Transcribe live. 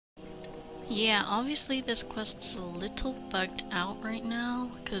Yeah, obviously this quest's a little bugged out right now,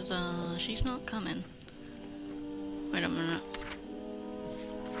 because, she's not coming. Wait a minute.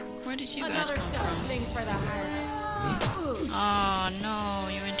 Where did you guys come from? For the harvest. Oh no,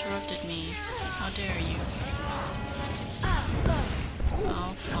 you interrupted me. How dare you?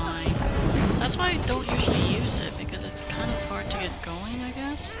 Oh, fine. That's why I don't usually use it, because it's kind of hard to get going, I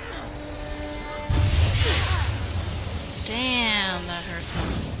guess. Damn, that hurt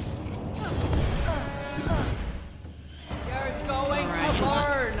them. You're going Alright, to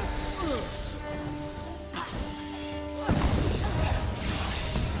burn.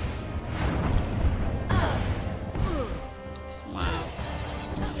 Wow.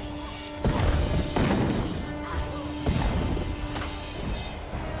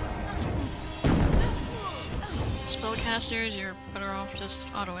 Spellcasters, you're better off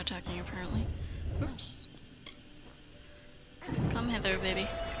just auto-attacking, apparently. Oops. Come hither, baby.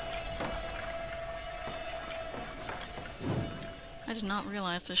 I did not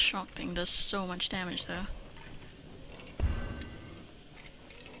realize this shock thing does so much damage, though.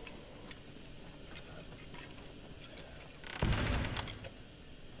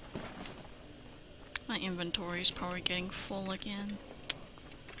 My inventory's probably getting full again.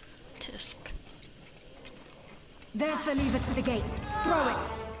 Tisk. There's the lever to the gate. Throw it.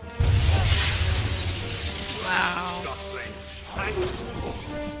 Wow.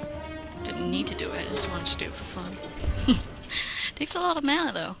 Didn't need to do it, I just wanted to do it for fun. Takes a lot of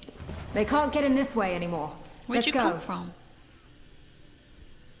mana, though. They can't get in this way anymore. Where'd Let's you go. come from?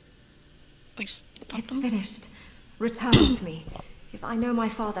 It's finished. Return with me. If I know my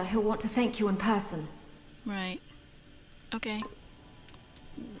father, he'll want to thank you in person. Right. Okay.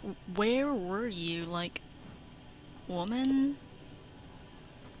 Where were you? Like, woman?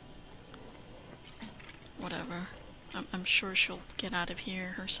 Whatever. I'm sure she'll get out of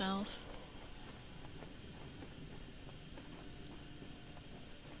here herself.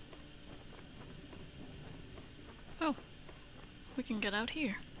 Oh. We can get out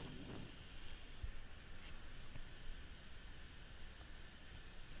here.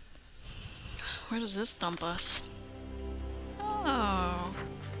 Where does this dump us? Oh.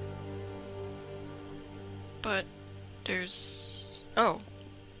 But there's... Oh.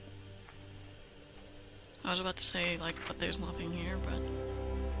 I was about to say, like, but there's nothing here, but...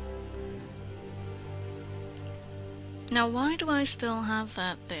 Now, why do I still have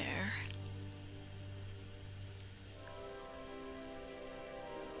that there?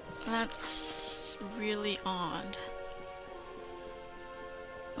 That's really odd.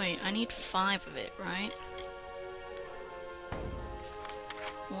 Wait, I need 5 of it, right?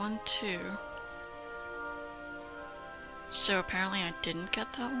 1, 2. So apparently I didn't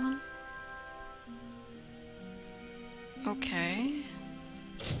get that one? Okay.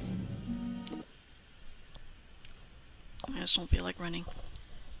 I just don't feel like running.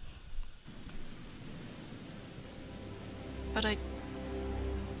 But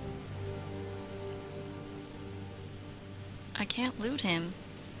I can't loot him.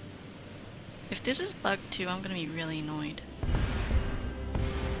 If this is bugged too, I'm gonna be really annoyed.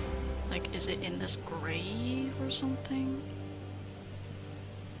 Like, is it in this grave or something?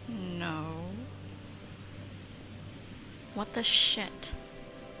 No. What the shit?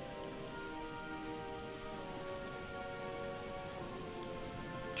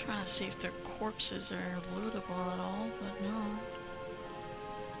 Trying to see if their corpses are lootable at all, but no.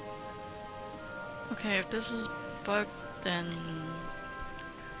 Okay, if this is bugged, then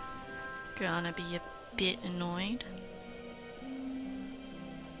gonna be a bit annoyed.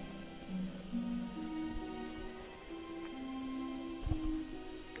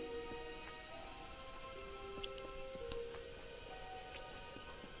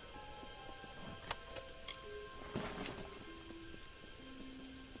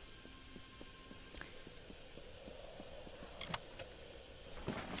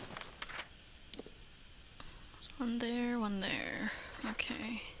 One there, one there.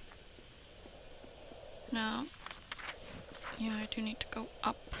 Okay. Now, yeah, I do need to go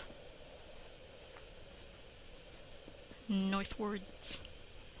up. Northwards.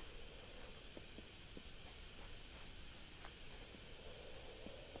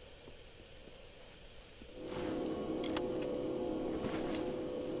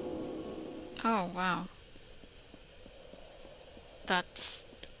 Oh, wow. That's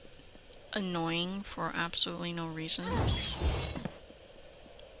annoying for absolutely no reason.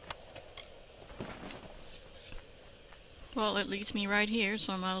 Well, it leads me right here,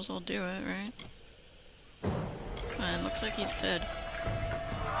 so I might as well do it, right? And it looks like he's dead.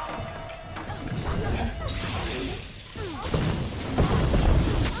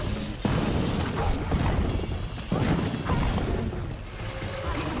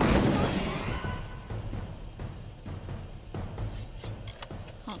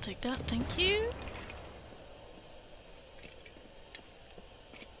 like that, thank you.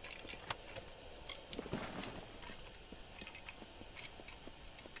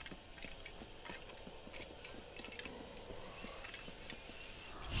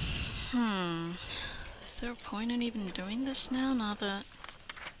 Is there a point in even doing this now that...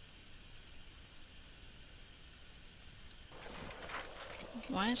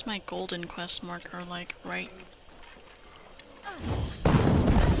 Why is my golden quest marker, like, right...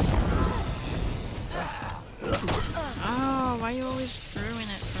 Oh, why are you always ruining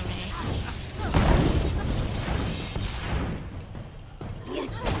it for me?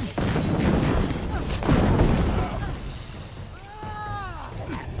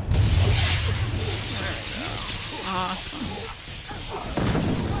 Awesome.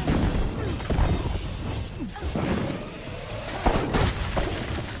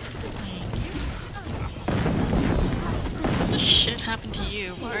 Thank you. What the shit happened to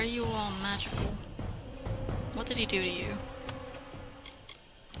you? Why are you all magical? What did he do to you?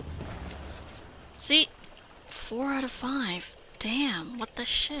 See? 4 out of 5. Damn, what the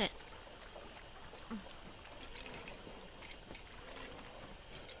shit?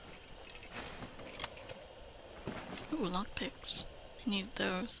 Ooh, lockpicks. I need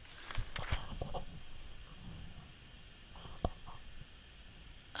those.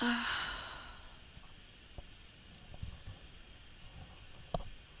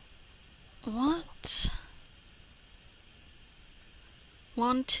 What?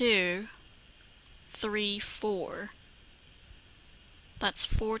 1, 2, 3, 4. That's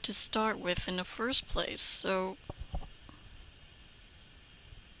 4 to start with in the first place, so...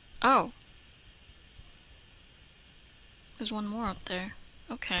 Oh! There's one more up there.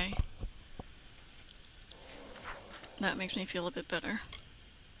 Okay. That makes me feel a bit better.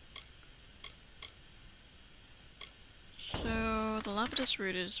 So, the Lapidus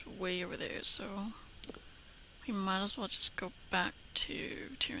route is way over there, so... we might as well just go back to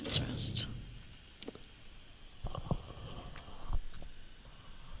Tyrion's Rest.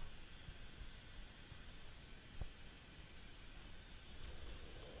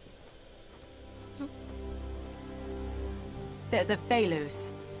 There's a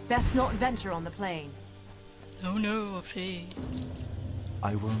Phalos. Best not venture on the plain. Oh no, a fee.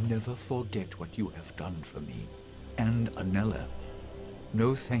 I will never forget what you have done for me, and Anella.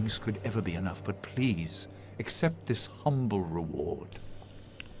 No thanks could ever be enough, but please, accept this humble reward.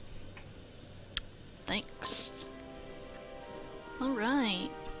 Thanks. Alright,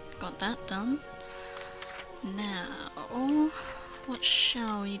 got that done. Now, what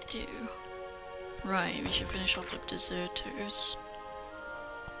shall we do? Right, we should finish off the deserters.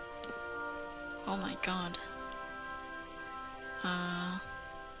 Oh my god. Yeah.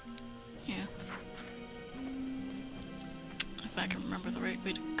 If I can remember the right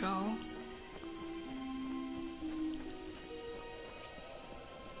way to go.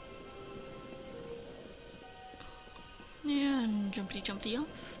 Yeah, and jumpity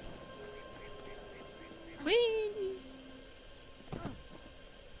off. Whee!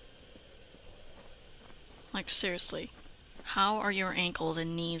 Like, seriously. How are your ankles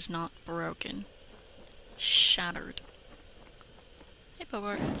and knees not broken? Shattered. Hey,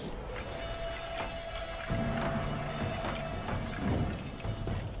 Bogarts.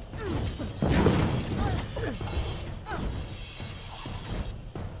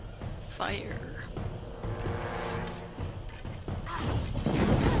 Fire.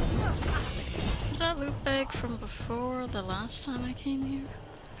 Is that loot bag from before the last time I came here?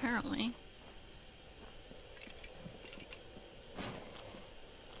 Apparently.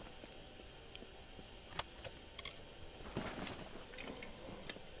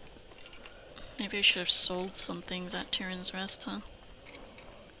 Maybe I should have sold some things at Tyrion's Rest, huh?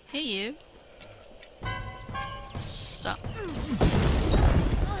 Hey, you. Sup.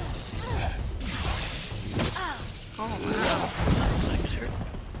 Oh, wow. That looks like it hurt.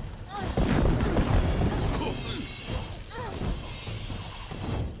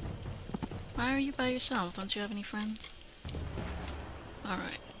 Why are you by yourself? Don't you have any friends?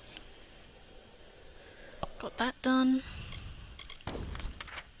 Alright. Got that done.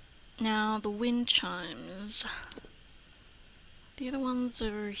 Now, the wind chimes. The other ones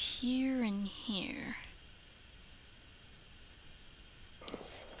are here and here.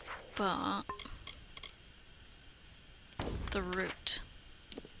 But... the root.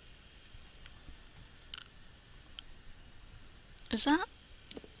 Is that?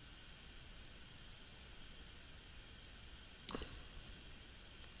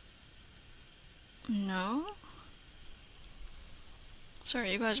 No?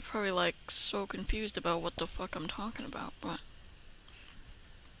 Sorry, you guys are probably like so confused about what the fuck I'm talking about, but...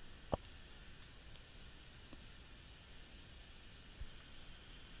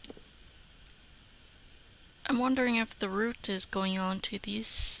 I'm wondering if the route is going on to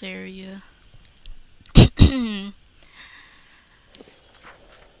this area.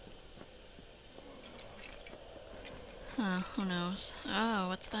 Huh, who knows? Oh,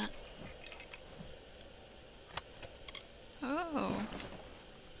 what's that? Oh.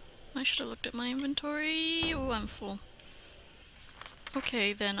 I should have looked at my inventory. Oh, I'm full.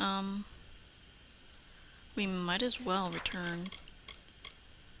 Okay, then, we might as well return.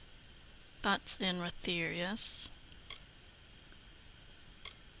 That's in Rathier, yes?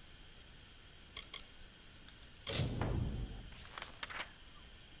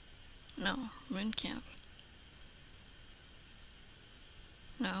 No, Moon Camp.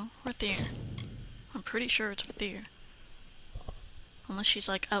 No, Rathier. I'm pretty sure it's Rathier. Unless she's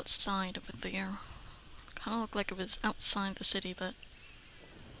like outside of Rathier. Kinda looked like it was outside the city, but...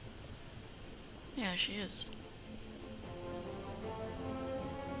 yeah, she is.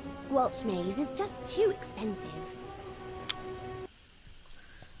 Squelch Maze is just too expensive.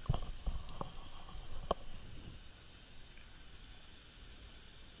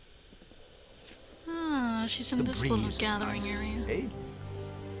 Ah, she's in The this little breeze is gathering nice, area. eh?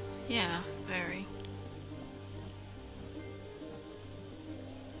 Yeah, very.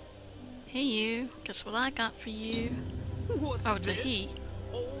 Hey you, guess what I got for you? What's Oh, it's a this? he.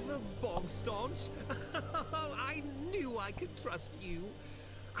 All the bog staunch? I knew I could trust you.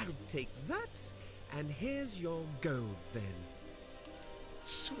 I'll take that, and here's your gold then.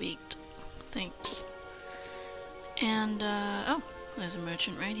 Sweet. Thanks. And, oh, there's a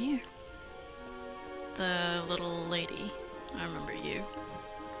merchant right here. The little lady. I remember you.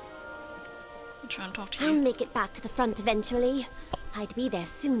 I'm trying to talk to I'll you. make it back to the front eventually. I'd be there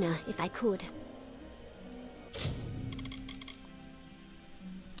sooner if I could.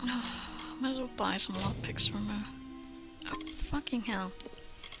 Might as well buy some lockpicks from her. Oh, fucking hell.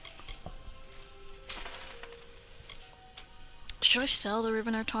 Should I sell the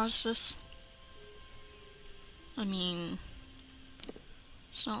Ribbon Tarsus? I mean...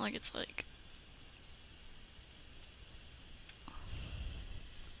 it's not like it's like...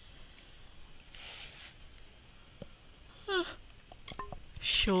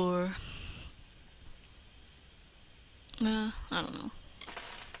 Sure. I don't know.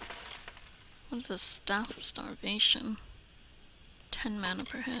 What is this? Staff of Starvation. 10 mana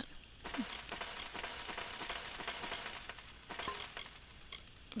per hit.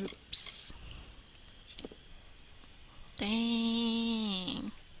 Oops.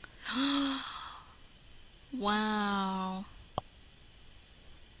 Dang. Wow.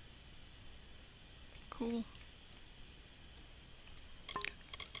 Cool.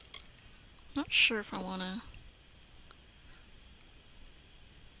 Not sure if I wanna...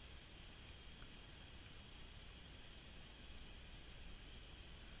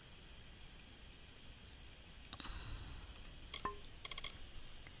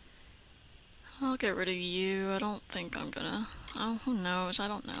 I'll get rid of you. I don't think I'm gonna... oh, who knows? I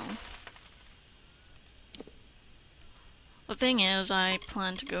don't know. The thing is, I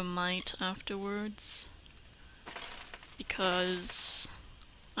plan to go Might afterwards. Because...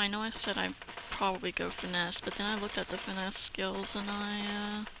 I know I said I'd probably go Finesse, but then I looked at the Finesse skills and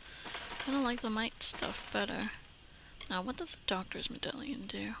I kinda like the Might stuff better. Now, what does the Doctor's Medallion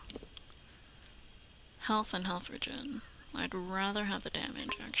do? Health and health regen. I'd rather have the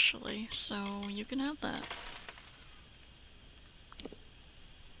damage, actually, so you can have that.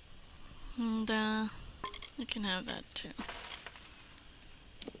 And, you can have that, too.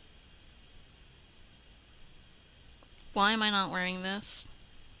 Why am I not wearing this?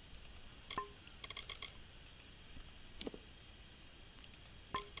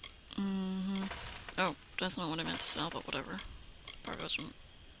 Oh, that's not what I meant to sell, but whatever. Probably wasn't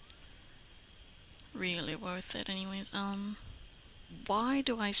really worth it anyways. Why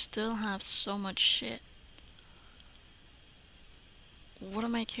do I still have so much shit? What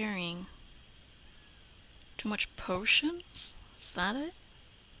am I carrying? Too much potions? Is that it?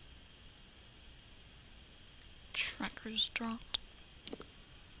 Trackers dropped.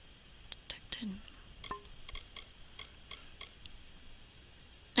 Detected.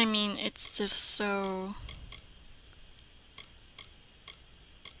 I mean, it's just so...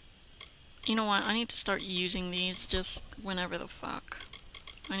 You know what? I need to start using these just whenever the fuck.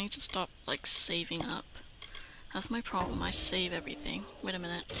 I need to stop, like, saving up. That's my problem. I save everything. Wait a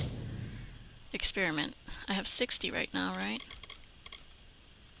minute. Experiment. I have 60 right now, right?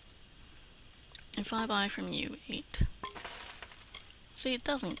 If I buy from you, 8. See, it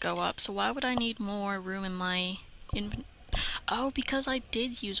doesn't go up, so why would I need more room in my inventory? Oh, because I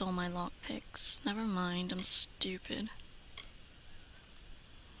did use all my lockpicks. Never mind, I'm stupid.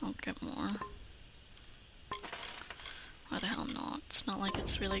 I'll get more. Why the hell not? It's not like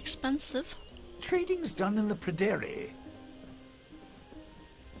it's really expensive. Trading's done in the Praderi.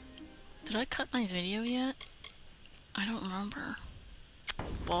 Did I cut my video yet? I don't remember.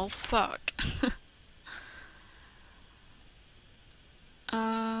 Well, fuck.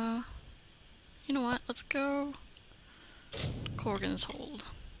 You know what? Let's go Corgan's Hold.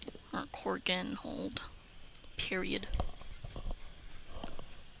 Or Corgan Hold. Period.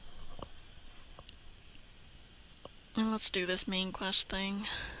 And let's do this main quest thing.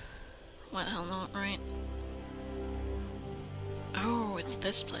 Why the hell not, right? Oh, it's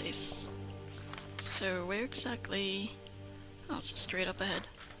this place. So where exactly? Oh, it's just straight up ahead.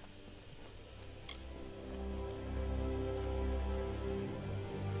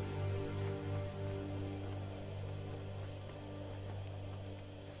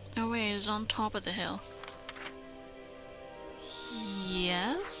 Oh wait, it's on top of the hill.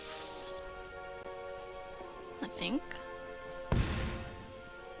 Yes? I think.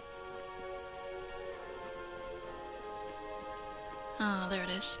 Ah, there it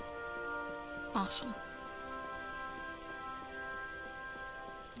is. Awesome.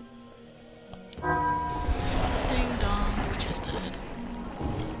 Ding dong, the witch is dead.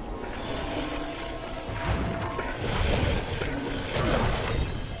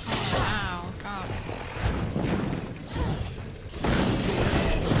 Oh, wow, God.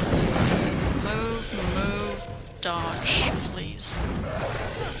 Move, dodge, please.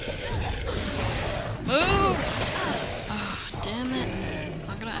 Move! Ah, damn it.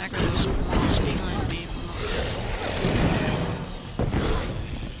 I'm gonna aggro those mobs behind me if I'm not careful.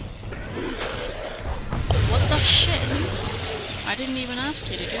 What the shit? I didn't even ask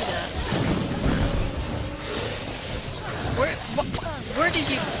you to do that. Where did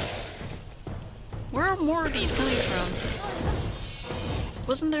you... Where are more of these coming from?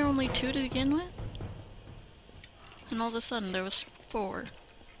 Wasn't there only 2 to begin with? And all of a sudden there was 4.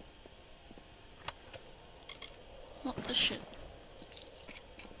 What the shit?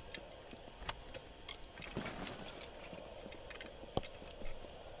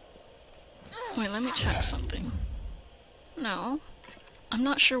 Wait, let me check something. No. I'm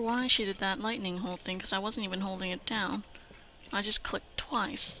not sure why she did that lightning hold thing, because I wasn't even holding it down. I just clicked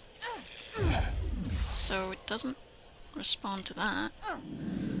twice. So it doesn't respond to that.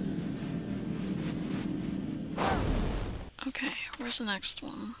 Okay, where's the next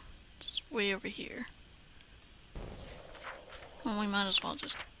one? It's way over here. Well, we might as well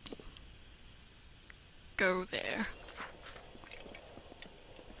just go there.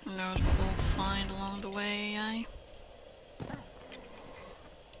 Who knows what we'll find along the way, eh?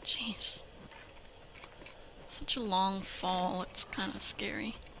 Jeez. Such a long fall, it's kind of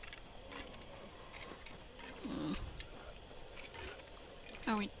scary.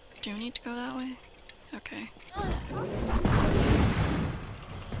 Oh, we do need to go that way? Okay.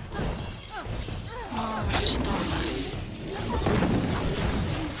 Oh, we just stopped that.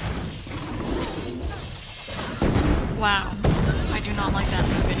 Wow. I do not like that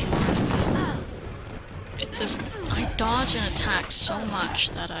move anymore. It just... I dodge and attack so much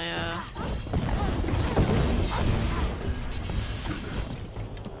that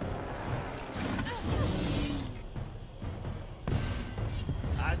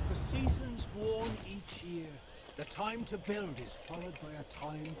As the seasons warn each year, the time to build is followed by a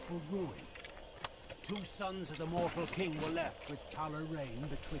time for ruin. 2 sons of the mortal king were left with Talar reign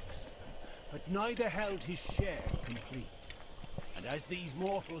betwixt them, but neither held his share complete. And as these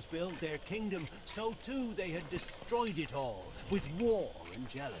mortals built their kingdom, so too they had destroyed it all with war and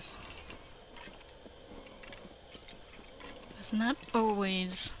jealousies. Isn't that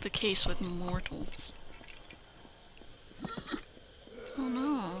always the case with mortals? Oh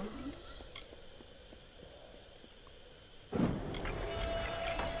no.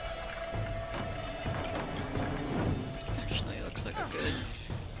 Actually, it looks like a good...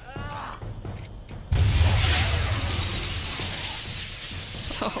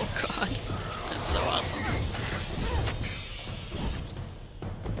 Oh god, that's so awesome.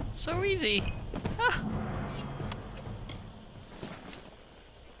 So easy. Ah.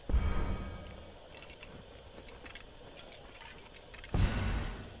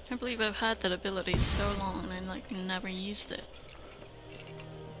 I believe I've had that ability so long and I like never used it.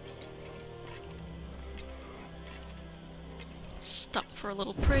 Stop for a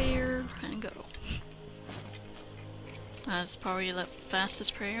little prayer and go. That's probably the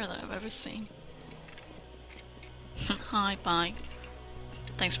fastest prayer that I've ever seen. Hi, bye.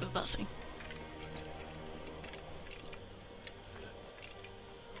 Thanks for the blessing.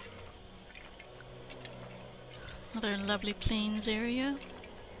 Another lovely plains area,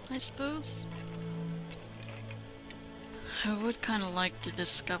 I suppose. I would kind of like to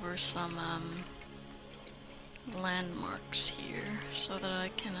discover some landmarks here so that I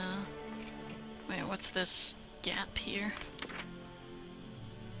can wait, what's this gap here?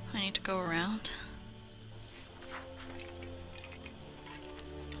 I need to go around.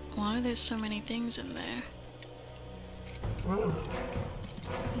 Why are there so many things in there?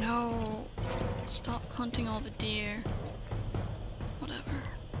 No! Stop hunting all the deer. Whatever.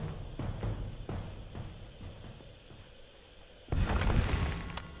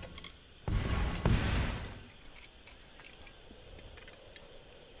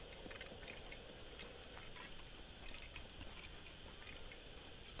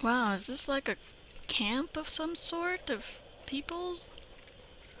 Wow, is this like a camp of some sort of people?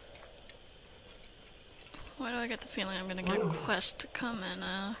 Why do I get the feeling I'm gonna get a quest to come and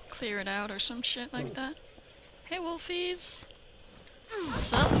clear it out or some shit like that? Hey wolfies!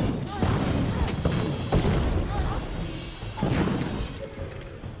 Sup?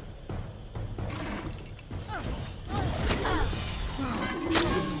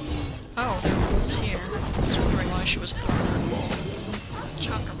 Oh, there were wolves here. I was wondering why she was throwing her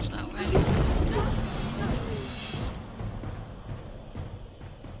chakrams that way.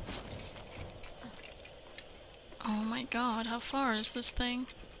 Oh my god, how far is this thing?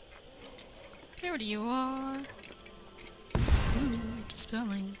 Here you are. Ooh,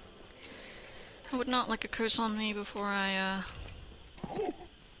 spelling. I would not like a curse on me before I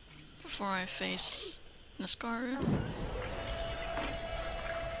face Niscaru.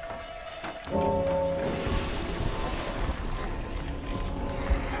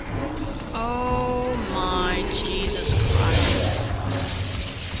 Oh my Jesus Christ.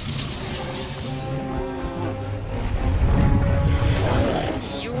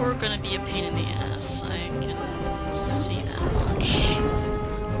 You're gonna be a pain in the ass, I can see that much.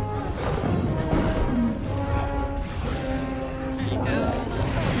 There you go,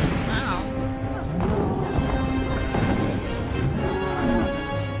 that's... ow.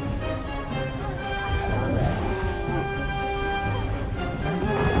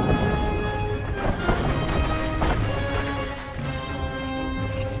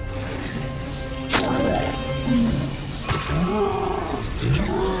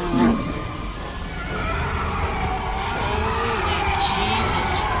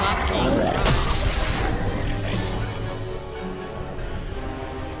 Jesus fucking Christ.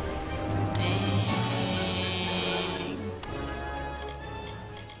 Dang.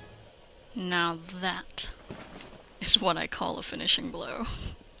 Now that is what I call a finishing blow.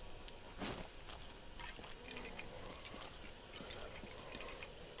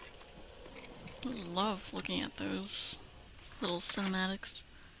 I love looking at those little cinematics.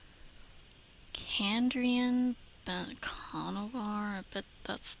 Candrian Benconovar, I bet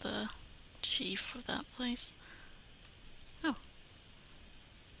that's the chief of that place. Oh.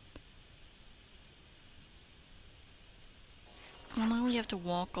 Well, now we have to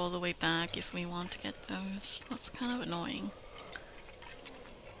walk all the way back if we want to get those. That's kind of annoying.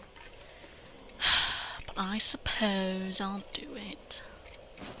 But I suppose I'll do it.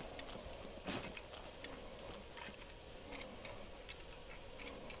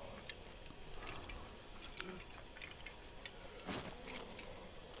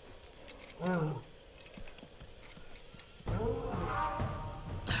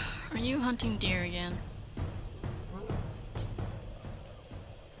 Are you hunting deer again?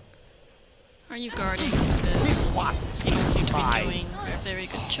 Are you guarding? Because you don't seem to be doing a very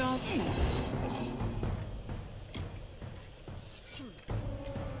good job.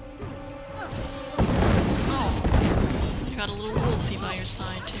 Oh, you got a little wolfie by your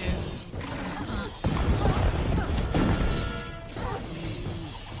side too.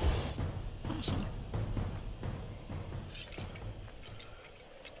 Awesome.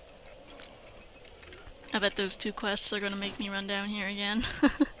 I bet those two quests are gonna make me run down here again.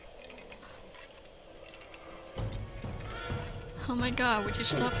 Oh my god, would you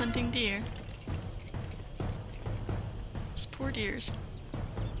stop hunting deer? Those poor deers.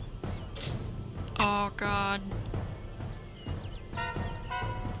 Oh god.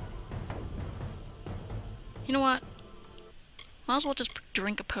 You know what? Might as well just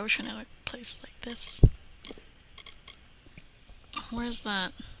drink a potion at a place like this. Where's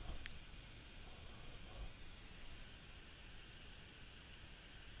that?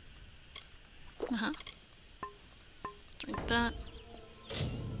 Uh-huh. Drink that.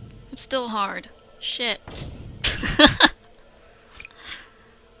 It's still hard. Shit.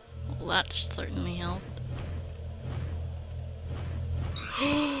 Well, that certainly helped.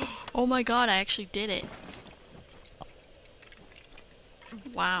 Oh my god, I actually did it.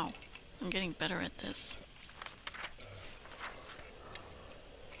 Wow. I'm getting better at this.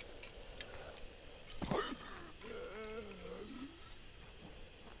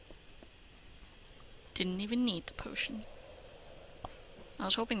 Didn't even need the potion. I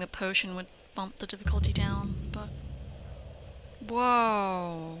was hoping the potion would bump the difficulty down, but...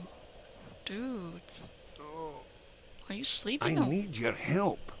 Whoa! Dudes. Are you I sleeping? or- need your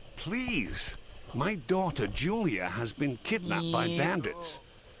help, please. My daughter Julia has been kidnapped by Yeah. bandits.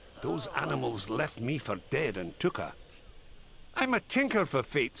 Those animals left me for dead and took her. I'm a tinker for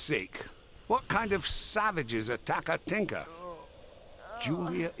fate's sake. What kind of savages attack a tinker?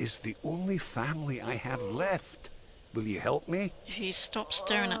 Julia is the only family I have left. Will you help me? If you stop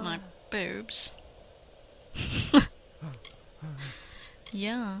staring at my boobs.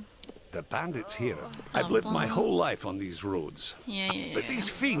 Yeah. The bandits here. I've lived my whole life on these roads. Yeah, yeah, But yeah. these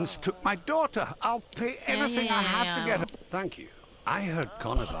fiends took my daughter. I'll pay anything I have to get her. Thank you. I heard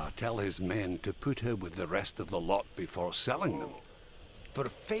Conover tell his men to put her with the rest of the lot before selling them. For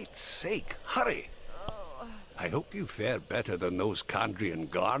fate's sake, hurry! I hope you fare better than those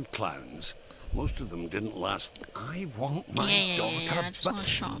Candrian guard clowns. Most of them didn't last. I want my daughter I just back. want to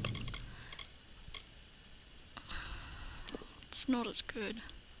shop. It's not as good.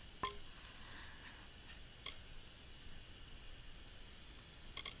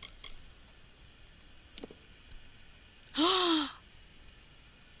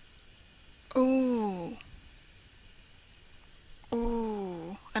 Ooh.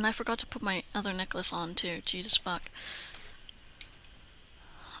 Ooh. And I forgot to put my other necklace on too. Jesus fuck.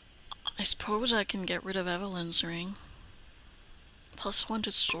 I suppose I can get rid of Evelyn's ring. +1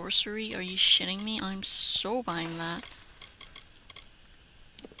 to sorcery? Are you shitting me? I'm so buying that.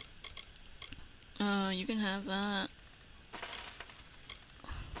 You can have that.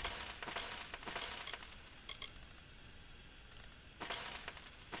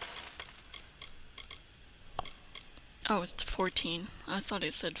 Oh, it's 14. I thought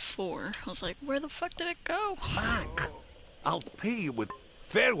it said 4. I was like, where the fuck did it go? Back. I'll pay you with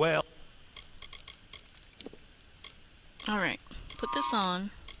farewell. Alright, put this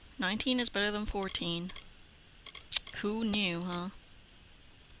on. 19 is better than 14. Who knew, huh?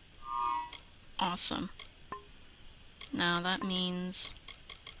 Awesome. Now that means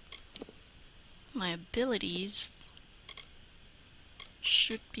my abilities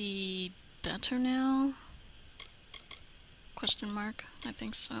should be better now? Question mark? I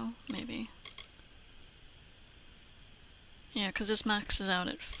think so, maybe. Yeah, because this maxes out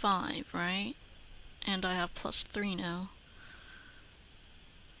at 5, right? And I have +3 now.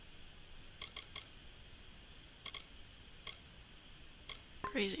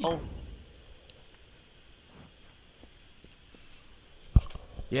 Crazy. Oh.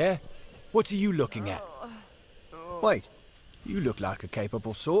 Yeah? What are you looking at? Wait, you look like a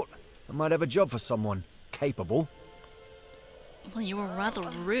capable sort. I might have a job for someone capable. Well, you were rather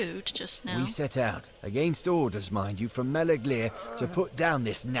rude just now. We set out, against orders, mind you, from Meleglir to put down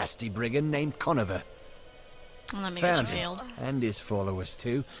this nasty brigand named Conover. Well, that makes you Found him, failed. and his followers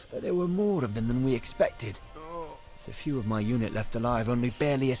too, but there were more of them than we expected. The few of my unit left alive only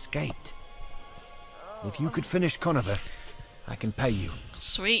barely escaped. If you could finish Conover, I can pay you.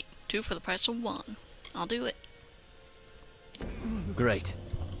 Sweet. 2 for the price of 1. I'll do it. Great.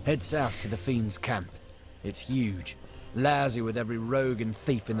 Head south to the Fiend's camp. It's huge. Lousy with every rogue and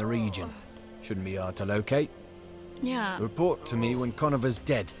thief in the region. Shouldn't be hard to locate. Yeah. Report to me when Conover's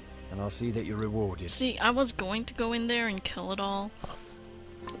dead, and I'll see that you're rewarded. See, I was going to go in there and kill it all.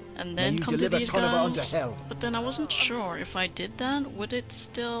 And May then you come to deliver these Conover unto guys. hell. But then I wasn't sure if I did that, would it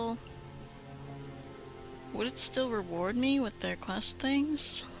still reward me with their quest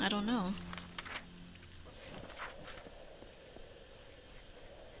things? I don't know.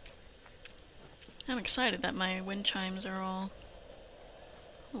 I'm excited that my wind chimes are all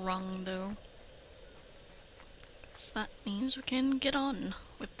rung though. So that means we can get on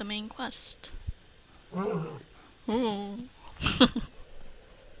with the main quest. Oh.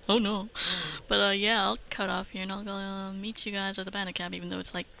 Oh no. But yeah, I'll cut off here and I'll go meet you guys at the bandit camp even though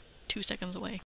it's like 2 seconds away.